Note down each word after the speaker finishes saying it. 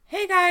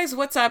Hey guys,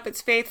 what's up?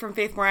 It's Faith from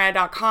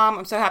faithmariah.com.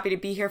 I'm so happy to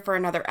be here for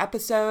another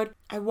episode.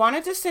 I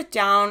wanted to sit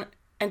down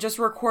and just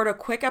record a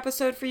quick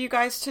episode for you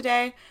guys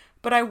today,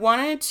 but I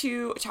wanted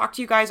to talk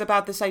to you guys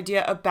about this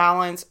idea of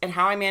balance and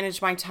how I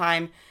manage my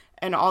time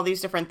and all these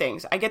different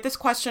things. I get this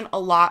question a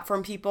lot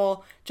from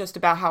people just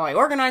about how I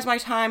organize my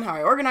time, how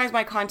I organize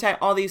my content,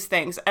 all these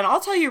things. And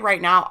I'll tell you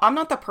right now, I'm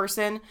not the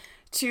person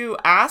to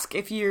ask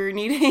if you're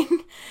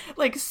needing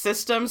like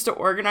systems to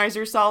organize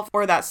yourself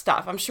or that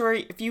stuff. I'm sure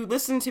if you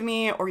listen to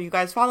me or you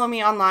guys follow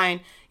me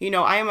online, you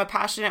know I am a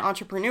passionate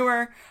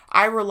entrepreneur.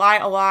 I rely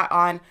a lot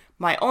on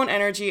my own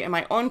energy and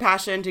my own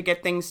passion to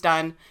get things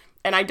done.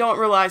 And I don't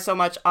rely so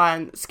much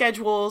on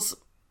schedules.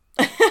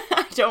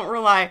 I don't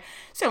rely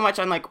so much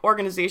on like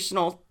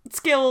organizational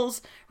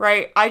skills,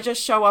 right? I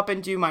just show up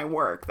and do my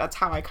work. That's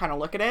how I kind of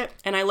look at it.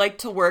 And I like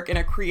to work in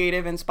a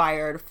creative,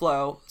 inspired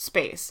flow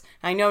space.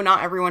 I know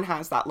not everyone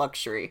has that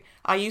luxury.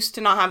 I used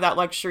to not have that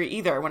luxury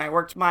either when I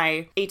worked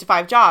my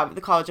 8-to-5 job at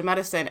the College of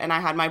Medicine and I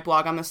had my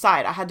blog on the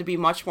side. I had to be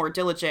much more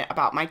diligent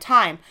about my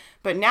time.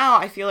 But now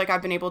I feel like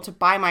I've been able to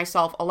buy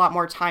myself a lot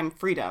more time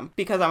freedom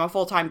because I'm a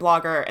full-time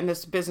blogger and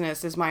this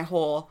business is my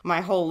whole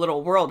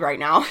little world right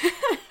now.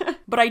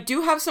 But I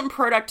do have some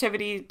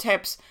productivity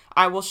tips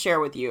I will share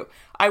with you.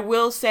 I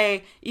will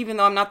say, even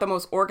though I'm not the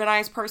most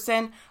organized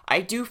person, I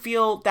do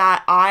feel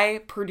that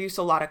I produce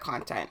a lot of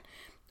content.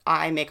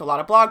 I make a lot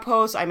of blog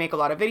posts, I make a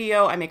lot of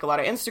video, I make a lot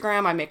of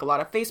Instagram, I make a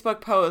lot of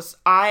Facebook posts.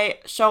 I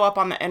show up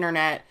on the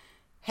internet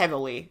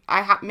heavily.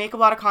 I make a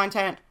lot of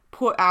content,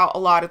 put out a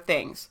lot of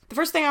things. The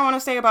first thing I want to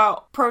say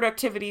about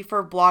productivity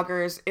for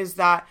bloggers is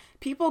that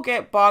people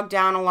get bogged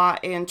down a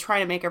lot in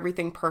trying to make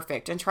everything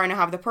perfect and trying to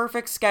have the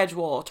perfect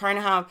schedule, trying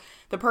to have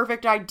the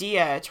perfect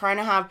idea, trying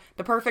to have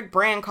the perfect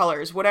brand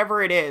colors,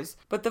 whatever it is.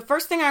 But the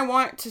first thing I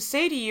want to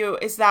say to you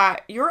is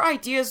that your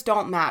ideas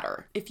don't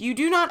matter. If you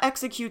do not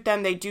execute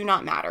them, they do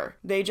not matter.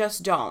 They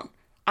just don't.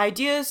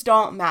 Ideas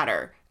don't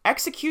matter.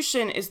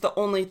 Execution is the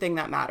only thing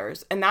that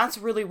matters. And that's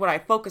really what I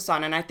focus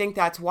on. And I think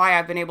that's why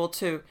I've been able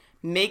to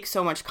make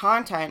so much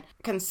content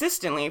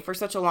consistently for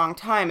such a long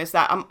time, is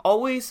that I'm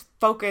always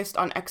focused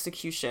on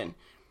execution.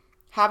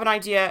 Have an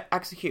idea,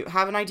 execute.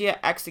 Have an idea,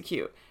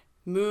 execute.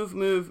 Move,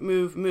 move,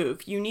 move,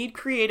 move. You need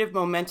creative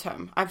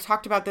momentum. I've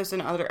talked about this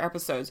in other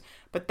episodes,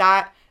 but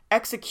that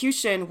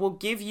execution will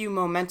give you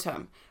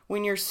momentum.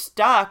 When you're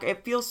stuck,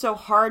 it feels so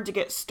hard to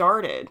get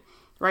started,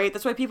 right?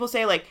 That's why people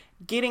say like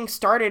getting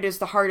started is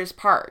the hardest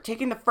part.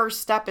 Taking the first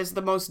step is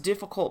the most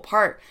difficult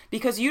part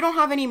because you don't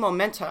have any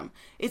momentum.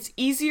 It's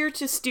easier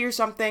to steer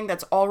something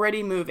that's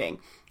already moving.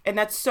 And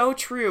that's so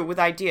true with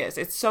ideas.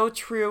 It's so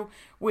true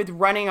with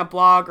running a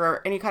blog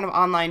or any kind of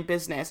online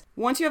business.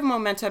 Once you have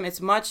momentum,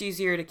 it's much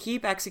easier to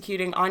keep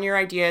executing on your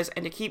ideas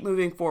and to keep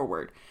moving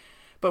forward.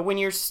 But when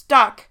you're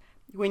stuck,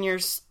 when you're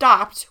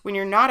stopped, when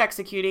you're not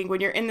executing,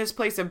 when you're in this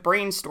place of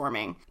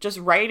brainstorming, just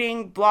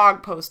writing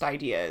blog post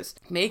ideas,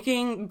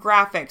 making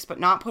graphics, but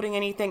not putting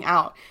anything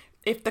out.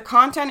 If the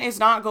content is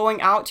not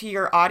going out to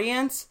your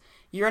audience,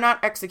 you're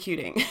not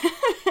executing.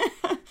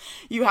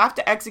 You have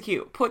to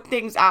execute, put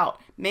things out,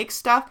 make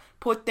stuff,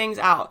 put things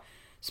out,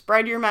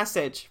 spread your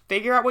message,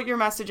 figure out what your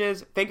message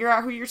is, figure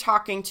out who you're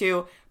talking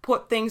to,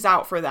 put things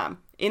out for them.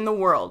 In the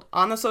world,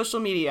 on the social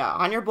media,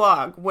 on your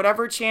blog,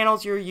 whatever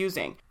channels you're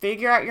using.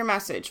 Figure out your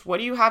message. What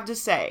do you have to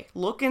say?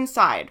 Look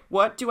inside.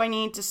 What do I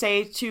need to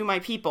say to my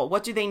people?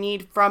 What do they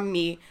need from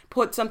me?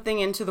 Put something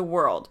into the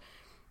world,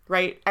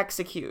 right?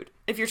 Execute.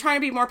 If you're trying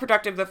to be more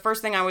productive, the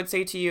first thing I would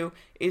say to you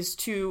is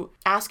to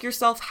ask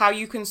yourself how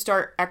you can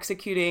start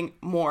executing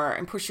more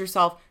and push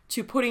yourself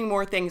to putting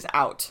more things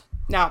out.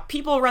 Now,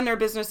 people run their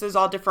businesses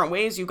all different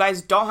ways. You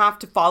guys don't have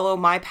to follow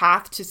my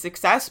path to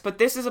success, but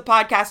this is a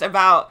podcast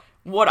about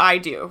what I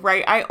do,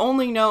 right? I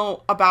only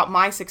know about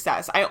my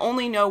success. I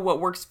only know what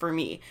works for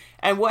me.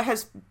 And what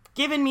has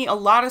given me a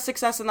lot of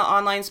success in the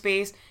online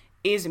space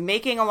is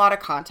making a lot of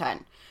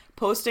content,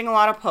 posting a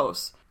lot of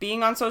posts,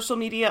 being on social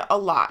media a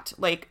lot.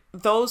 Like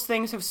those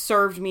things have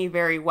served me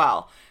very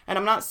well. And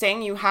I'm not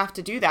saying you have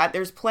to do that.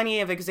 There's plenty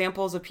of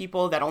examples of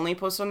people that only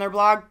post on their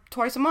blog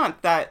twice a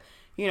month that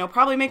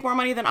probably make more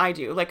money than I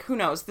do. Like, who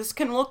knows? This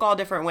can look all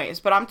different ways,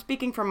 but I'm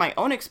speaking from my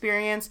own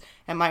experience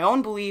and my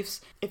own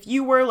beliefs. If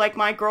you were like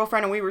my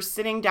girlfriend and we were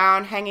sitting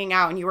down, hanging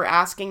out, and you were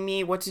asking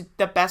me what's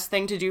the best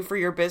thing to do for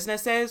your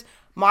business is,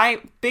 my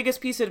biggest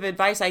piece of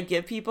advice I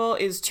give people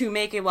is to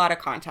make a lot of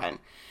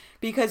content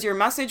because your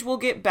message will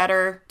get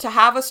better. To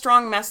have a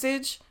strong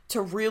message,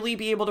 to really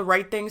be able to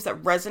write things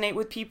that resonate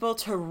with people,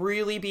 to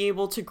really be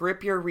able to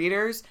grip your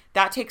readers,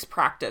 that takes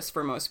practice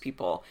for most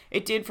people.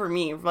 It did for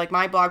me. Like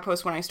my blog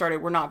posts when I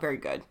started were not very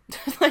good.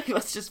 Like,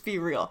 let's just be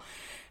real.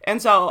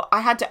 And so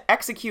I had to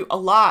execute a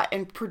lot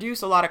and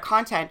produce a lot of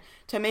content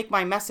to make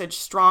my message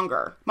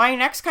stronger. My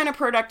next kind of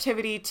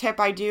productivity tip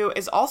I do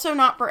is also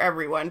not for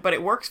everyone, but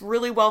it works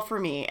really well for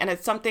me. And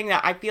it's something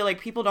that I feel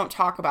like people don't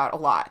talk about a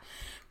lot.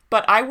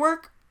 But I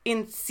work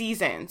in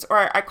seasons,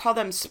 or I call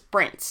them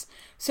sprints.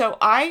 So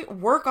I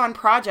work on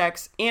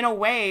projects in a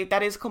way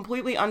that is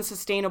completely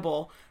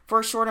unsustainable for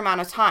a short amount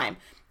of time.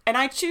 And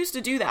I choose to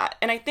do that.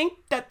 And I think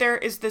that there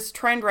is this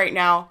trend right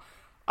now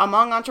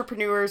among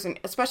entrepreneurs, and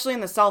especially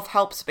in the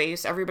self-help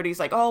space, everybody's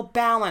like, oh,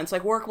 balance,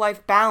 like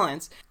work-life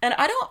balance. And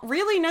I don't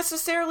really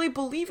necessarily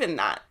believe in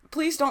that.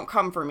 Please don't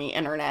come for me,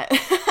 internet.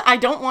 I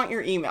don't want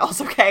your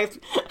emails, okay?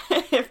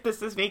 If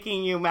this is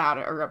making you mad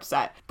or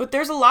upset. But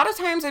there's a lot of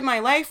times in my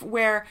life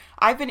where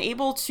I've been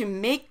able to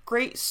make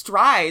great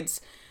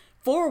strides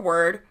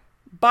forward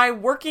by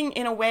working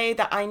in a way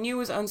that I knew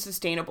was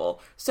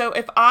unsustainable. So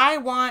if I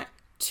want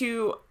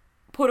to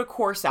put a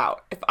course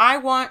out, if I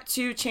want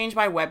to change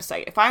my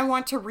website, if I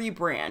want to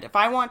rebrand, if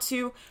I want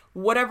to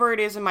whatever it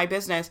is in my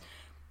business,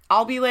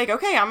 I'll be like,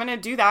 okay, I'm going to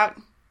do that.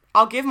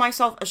 I'll give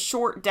myself a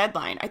short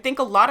deadline. I think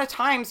a lot of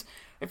times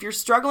if you're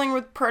struggling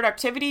with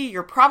productivity,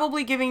 you're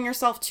probably giving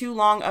yourself too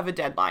long of a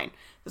deadline.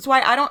 That's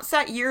why I don't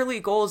set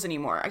yearly goals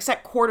anymore. I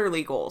set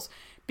quarterly goals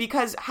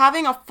because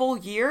having a full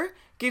year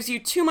gives you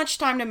too much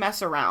time to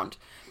mess around.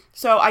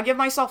 So I give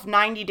myself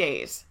 90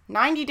 days,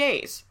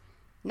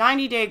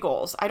 90-day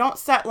goals. I don't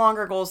set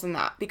longer goals than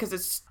that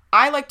because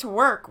I like to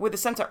work with a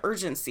sense of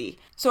urgency.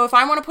 So if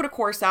I want to put a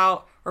course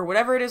out or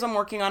whatever it is I'm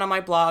working on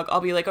my blog,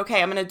 I'll be like,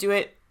 okay, I'm going to do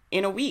it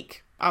in a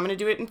week. I'm going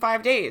to do it in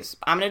 5 days.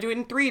 I'm going to do it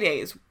in 3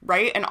 days,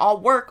 right? And I'll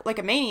work like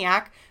a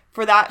maniac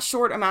for that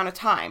short amount of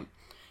time.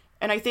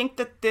 And I think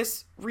that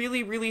this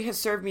really, really has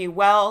served me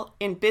well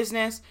in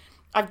business.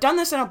 I've done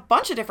this in a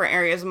bunch of different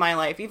areas of my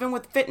life, even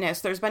with fitness.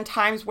 There's been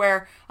times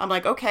where I'm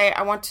like, okay,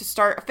 I want to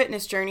start a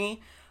fitness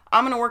journey.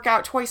 I'm going to work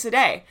out twice a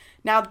day.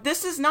 Now,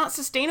 this is not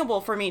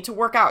sustainable for me to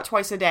work out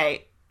twice a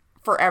day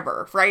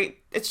forever, right?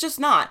 It's just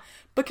not.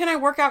 But can I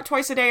work out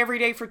twice a day every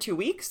day for 2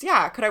 weeks?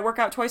 Yeah. Could I work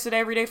out twice a day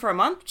every day for a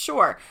month?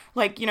 Sure.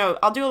 Like,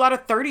 I'll do a lot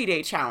of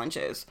 30-day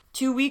challenges,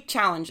 2-week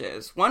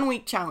challenges,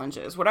 1-week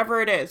challenges,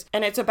 whatever it is.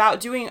 And it's about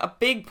doing a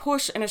big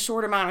push in a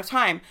short amount of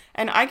time.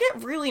 And I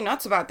get really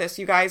nuts about this,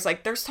 you guys.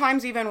 Like, there's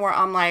times even where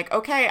I'm like,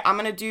 okay, I'm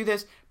going to do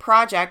this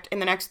project in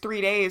the next 3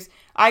 days.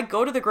 I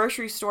go to the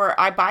grocery store,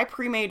 I buy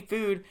pre-made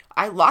food,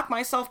 I lock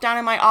myself down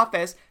in my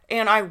office,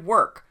 and I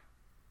work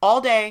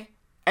all day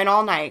and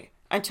all night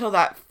until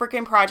that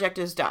freaking project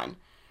is done.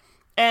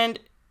 And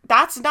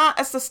that's not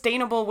a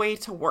sustainable way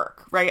to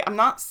work, right? I'm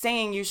not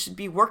saying you should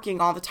be working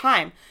all the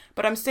time,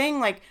 but I'm saying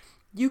like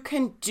you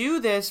can do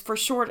this for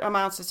short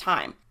amounts of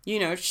time.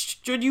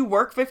 Should you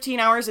work 15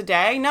 hours a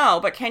day? No,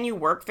 but can you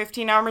work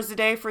 15 hours a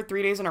day for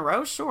 3 days in a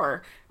row?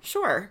 Sure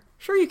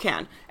you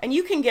can. And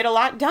you can get a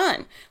lot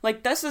done.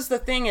 Like, this is the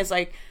thing is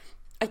like,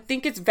 I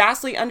think it's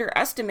vastly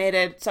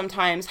underestimated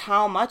sometimes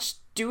how much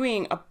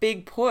doing a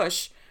big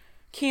push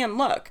can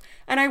look.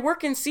 And I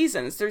work in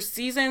seasons. There's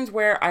seasons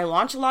where I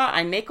launch a lot,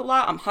 I make a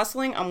lot, I'm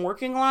hustling, I'm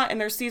working a lot,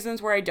 and there's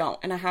seasons where I don't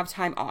and I have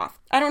time off.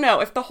 I don't know.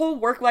 If the whole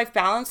work-life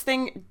balance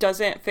thing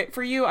doesn't fit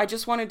for you, I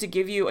just wanted to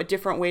give you a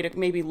different way to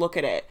maybe look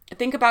at it.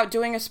 Think about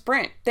doing a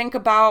sprint. Think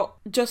about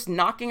just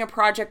knocking a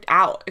project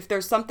out. If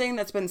there's something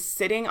that's been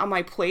sitting on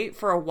my plate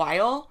for a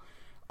while,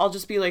 I'll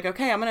just be like,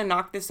 okay, I'm going to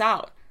knock this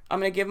out. I'm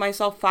going to give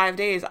myself 5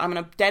 days. I'm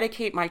going to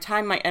dedicate my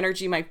time, my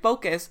energy, my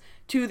focus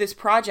to this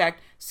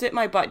project, sit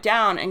my butt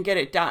down and get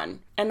it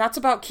done. And that's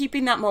about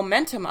keeping that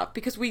momentum up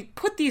because we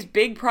put these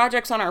big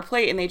projects on our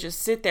plate and they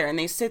just sit there and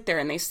they sit there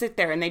and they sit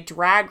there and they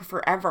drag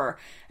forever.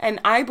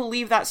 And I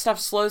believe that stuff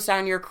slows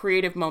down your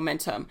creative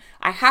momentum.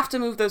 I have to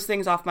move those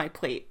things off my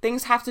plate.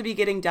 Things have to be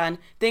getting done.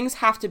 Things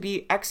have to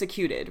be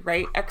executed,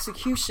 right?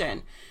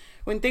 Execution.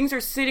 When things are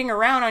sitting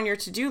around on your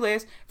to-do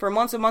list for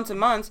months and months and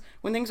months,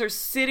 when things are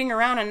sitting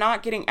around and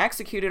not getting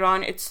executed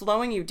on, it's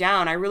slowing you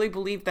down. I really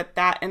believe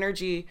that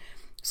energy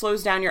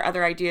slows down your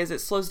other ideas. It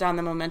slows down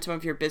the momentum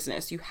of your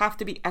business. You have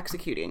to be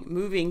executing,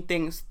 moving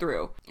things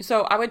through.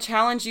 So I would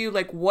challenge you,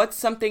 like, what's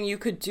something you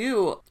could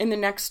do in the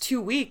next 2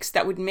 weeks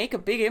that would make a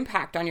big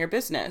impact on your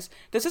business?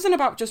 This isn't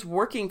about just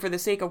working for the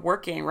sake of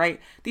working,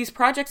 right? These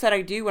projects that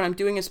I do when I'm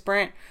doing a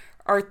sprint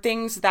are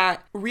things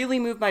that really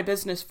move my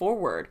business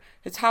forward.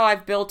 It's how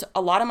I've built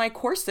a lot of my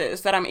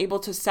courses that I'm able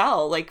to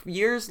sell like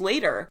years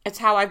later. It's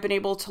how I've been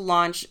able to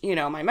launch,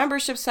 my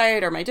membership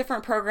site or my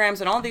different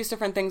programs and all these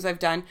different things I've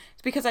done.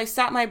 It's because I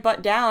sat my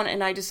butt down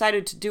and I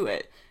decided to do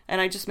it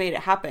and I just made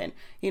it happen.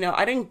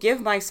 I didn't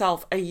give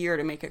myself a year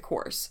to make a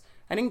course.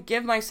 I didn't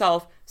give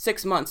myself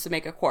 6 months to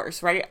make a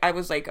course, right? I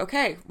was like,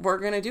 okay, we're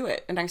going to do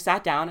it. And I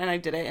sat down and I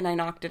did it and I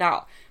knocked it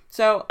out.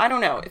 So I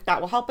don't know if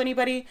that will help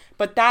anybody,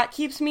 but that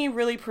keeps me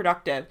really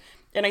productive.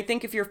 And I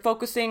think if you're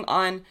focusing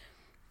on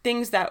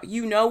things that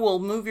will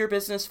move your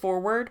business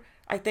forward,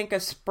 I think a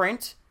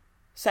sprint,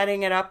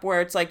 setting it up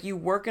where it's like you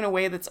work in a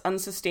way that's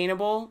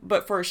unsustainable,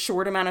 but for a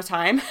short amount of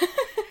time,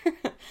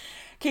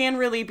 can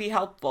really be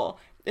helpful.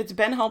 It's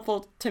been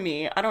helpful to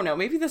me. I don't know,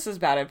 maybe this is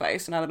bad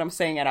advice now that I'm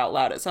saying it out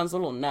loud. It sounds a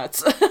little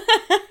nuts.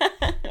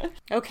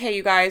 Okay,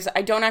 you guys,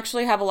 I don't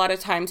actually have a lot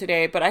of time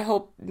today, but I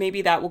hope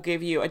maybe that will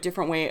give you a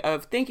different way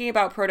of thinking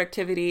about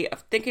productivity,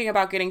 of thinking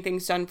about getting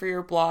things done for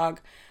your blog.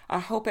 I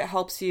hope it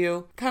helps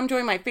you. Come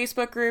join my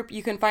Facebook group.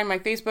 You can find my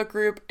Facebook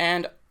group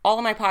and all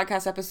of my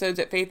podcast episodes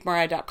at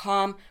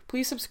faithmariah.com.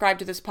 Please subscribe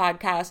to this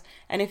podcast.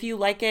 And if you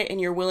like it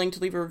and you're willing to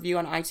leave a review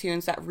on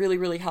iTunes, that really,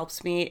 really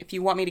helps me. If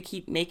you want me to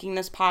keep making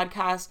this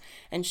podcast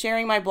and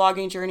sharing my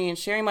blogging journey and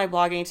sharing my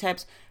blogging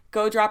tips,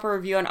 go drop a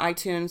review on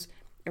iTunes.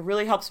 It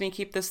really helps me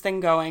keep this thing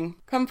going.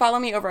 Come follow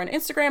me over on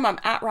Instagram. I'm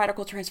at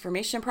Radical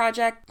Transformation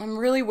Project. I'm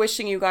really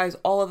wishing you guys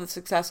all of the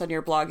success on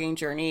your blogging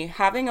journey.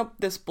 Having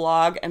this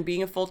blog and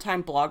being a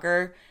full-time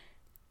blogger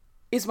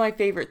is my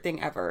favorite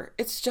thing ever.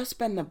 It's just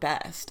been the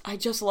best. I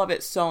just love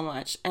it so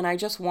much. And I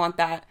just want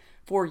that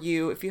for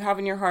you. If you have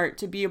in your heart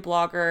to be a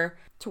blogger,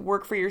 to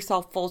work for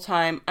yourself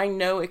full-time, I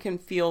know it can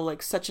feel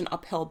like such an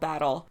uphill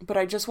battle, but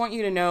I just want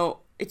you to know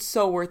it's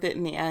so worth it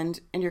in the end,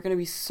 and you're going to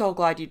be so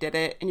glad you did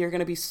it, and you're going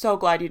to be so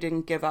glad you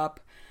didn't give up.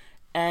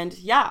 And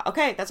yeah,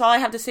 okay, that's all I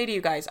have to say to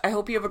you guys. I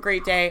hope you have a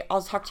great day.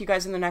 I'll talk to you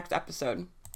guys in the next episode.